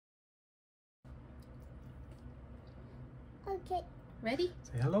Okay. Ready?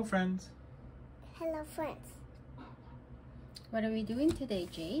 Say hello, friends. Hello, friends. What are we doing today,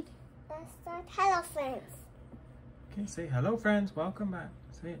 Jade? Let's start. Hello, friends. Okay, say hello, friends. Welcome back.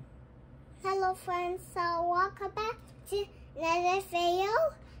 Say it. Hello, friends. So, welcome back to another video.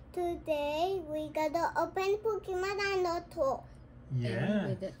 Today, we gonna open Pokemon and a toy. Yeah.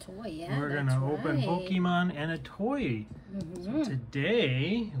 With a toy, yeah. We're going to open Pokemon and a toy. So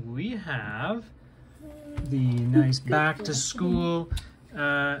today, we have the nice back-to-school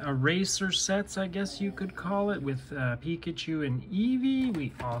eraser sets, I guess you could call it, with Pikachu and Eevee.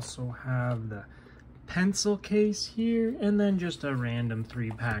 We also have the pencil case here, and then just a random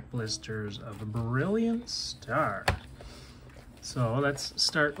 3-pack blisters of a Brilliant Star. So let's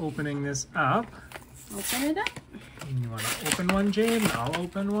start opening this up. Open it up. You want to open one, Jade? I'll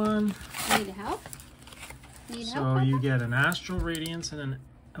open one. Need help? Need So help? you get an Astral Radiance and an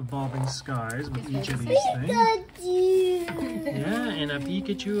Evolving Skies with each of these things. Pikachu! Yeah, and a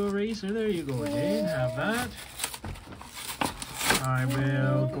Pikachu eraser. There you go, Jade. Have that. I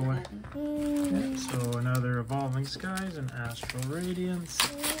will go ahead. Yeah, so another Evolving Skies and Astral Radiance.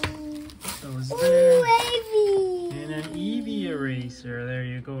 Put those there. Ooh, Eevee! And an Eevee eraser. There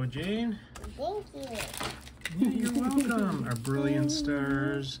you go, Jane. Thank you. Yeah, you're welcome. Our Brilliant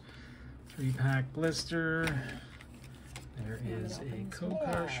Stars 3-pack blister. There is a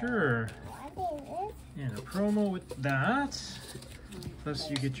Kokar, sure. What is it? And a promo with that. Plus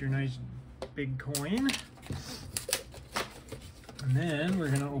you get your nice big coin. And then we're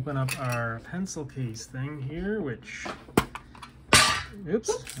going to open up our pencil case thing here, which,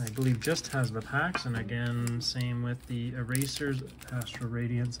 oops, I believe just has the packs. And again, same with the erasers, Astral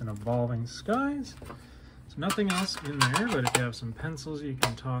Radiance and Evolving Skies. So nothing else in there, but if you have some pencils, you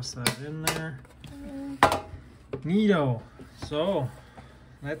can toss that in there. Neato. So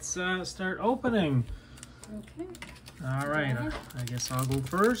let's start opening. Okay. All right, I guess I'll go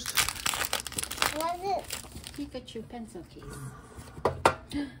first. What is it? Pikachu pencil case. Look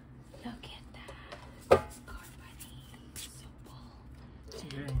at that. This card bunny. So cool.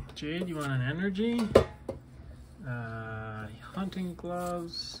 Okay, Jade, you want an energy? Hunting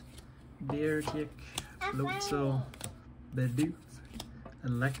gloves, bear tick, Floatzel, Bidoof,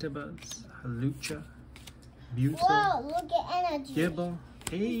 Electabuzz, Halucha, Butyl, Whoa, look at energy. Gibble,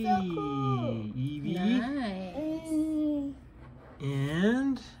 hey, So cool. Eevee, Nice.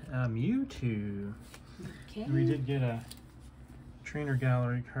 and Mewtwo. Okay. We did get a trainer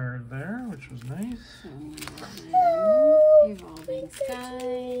gallery card there, which was nice. Evolving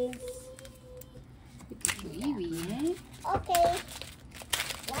Skies. Pikachu Eevee, eh? Okay.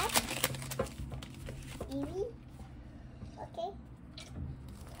 What? Eevee? Okay.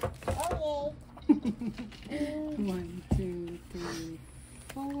 Okay. 1, 2, 3,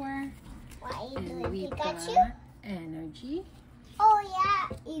 4. What are you And doing, we Pikachu? got energy, Oh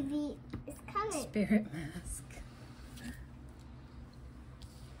yeah, Eevee is coming. spirit mask,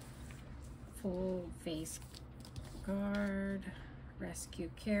 full face guard, rescue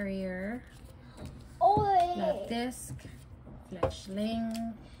carrier, Oh, lap disc,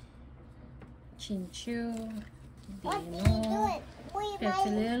 fletchling, Chinchu, what are you Dino, doing? Wait, my,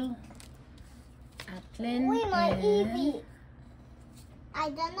 Petilil, Atlin, wait, my and Eevee. I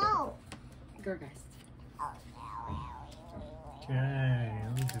don't know. Gorgeist. Oh, Okay,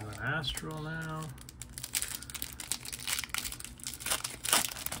 let me do an Astral now.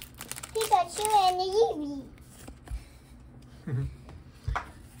 Pikachu and Eevee.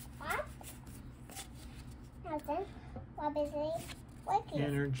 What? Nothing. What is it? What is it?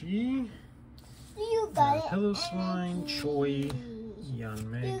 Energy, You got it. Piloswine, Energy. Choi, You got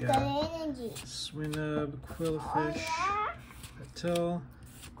Yanmega, energy. Swinub, Oh Quillfish, yeah. Petil,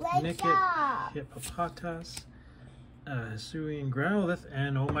 Great Nickit, job. Hippopotas, Hisui and Growlithe,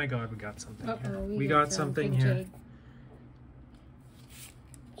 and oh my god, we got something here. Uh-oh, We got something here. Jade.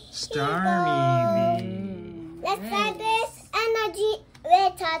 Starmie. Let's try Nice. this energy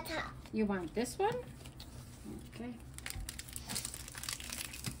retata. You want this one? Okay.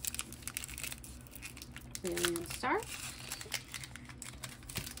 Brilliant Star.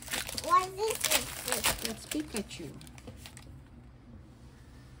 What is this? That's Pikachu.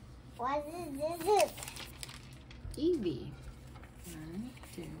 What is this? Eevee. 1,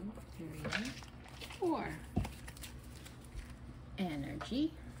 2, 3, 4.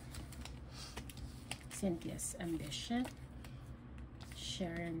 Energy. Cynthia's Ambition.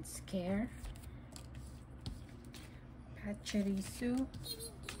 Sharon's Care. Pachirisu.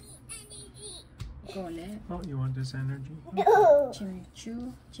 Golett. Oh, you want this energy? No.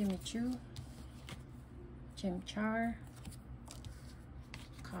 Chimichu. Chimchar.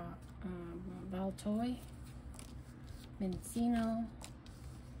 Baltoy. Mencino,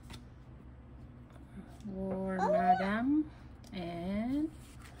 Warmadam, and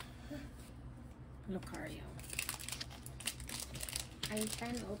Lucario. Are you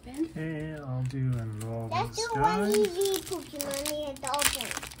trying to open? Okay, I'll do Evolving Let's do one Skies. Eevee Pokemon we have to open.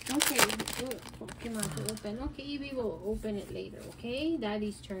 Okay, do it. Pokemon to open. Okay, Eevee will open it later, okay?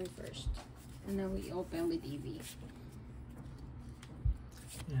 Daddy's turn first. And then we open with Eevee.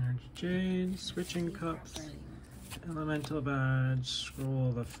 Energy Jade, Switching Cups, Elemental Badge, Scroll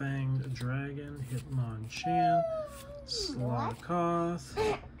of the Fanged Dragon, Hitmonchan, Slowkoth,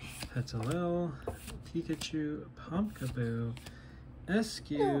 Petalil, Pikachu, Pumpkaboo,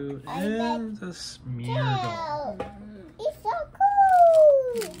 Eskew, and the Smeargle. It's so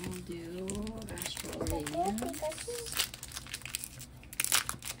cool! We'll do Astral Radiance.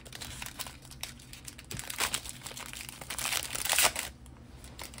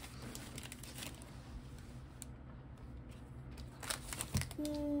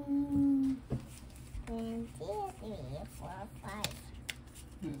 And 2, 3, 4, 5.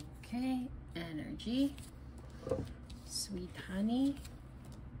 Okay, Energy, Sweet Honey,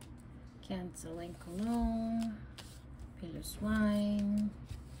 Canceling Cologne, Piloswine,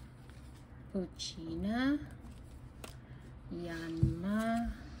 Pochina,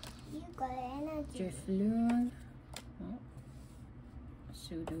 Yanma, You got energy. Drifloon,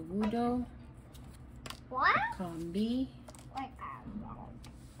 Sudowoodo, What? Combi,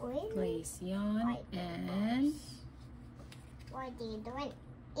 Wait, Glaceon, and what are you doing?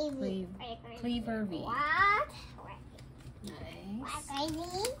 Eevee. Cleaver V. What? Nice. What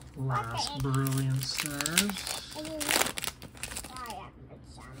crazy? Last Brilliant Stars.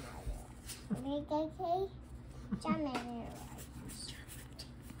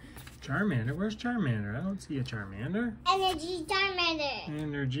 Charmander, where's Charmander? I don't see a Charmander. Energy Charmander.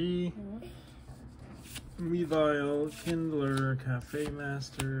 Energy, Weavile, Kindler, Cafe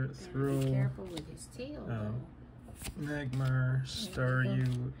Master, Be Throw, careful with his tail. Magmar,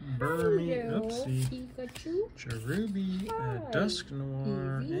 Staryu, Burmy, oopsie, Pikachu. Cherubi, Hi, Dusk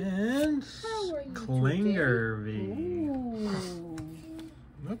Noir, Eevee. and How are you Klinger V. Ooh.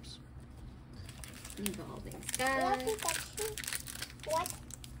 Oops. Evolving What Skies. Pikachu? What?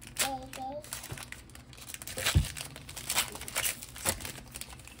 Baby.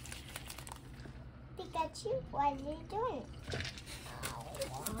 Pikachu, what are you doing?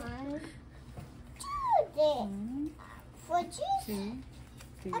 One, two, there. For juice? 2,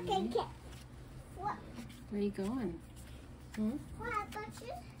 3. Okay, okay. What? Where are you going? What about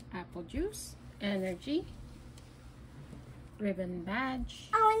you? Apple juice. Energy. Ribbon badge.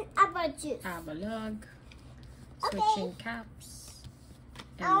 I want apple juice. Avalog. Okay. Switching caps.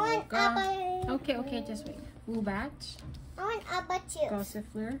 I want Emolga. apple. Okay, just wait. Woobat. I want apple juice.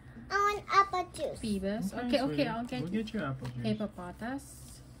 Gossifleur. I want apple juice. Phoebus. sweetie. Okay, I'll get We'll get you apple juice. Hippopotas.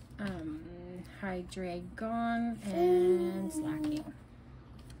 Hydreigon and Slacking.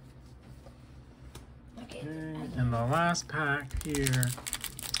 Okay. Okay, and the last pack here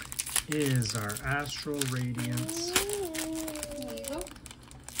is our Astral Radiance. There you go.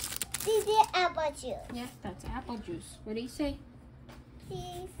 This is apple juice. Yeah, that's apple juice. What do you say?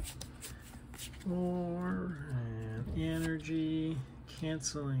 Please. 4 and Energy,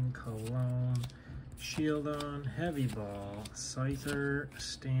 Canceling Cologne, Shieldon, Heavy Ball, Scyther,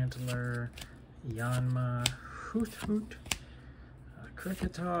 Stantler, Yanma, Hoot Hoot,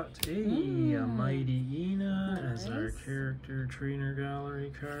 Kricketot, a Mighty Ina as our Nice. character trainer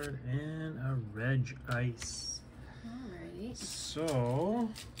gallery card, and a Reg Ice. Alright. So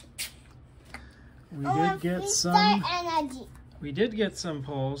we Oh, did get Freestar some. energy. We did get some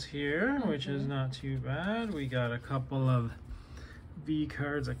pulls here, which is not too bad. We got a couple of V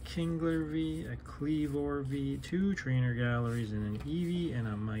cards, a Kingler V, a Cleavor V, 2 trainer galleries, and an Eevee, and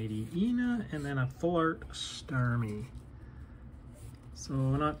a Mighty Ina, and then a Full Art Starmie. So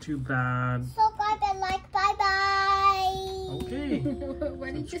not too bad. So bye like bye bye. Okay.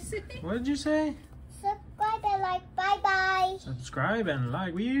 What did you say? What did you say? Subscribe and like bye bye. Subscribe and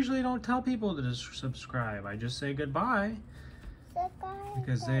like. We usually don't tell people to just subscribe. I just say goodbye. Subscribe.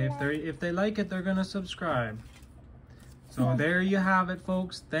 Because and if they like it, they're gonna subscribe. So there you have it,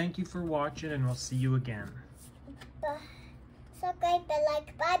 folks. Thank you for watching, and we'll see you again. Subscribe and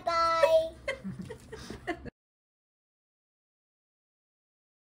like bye bye.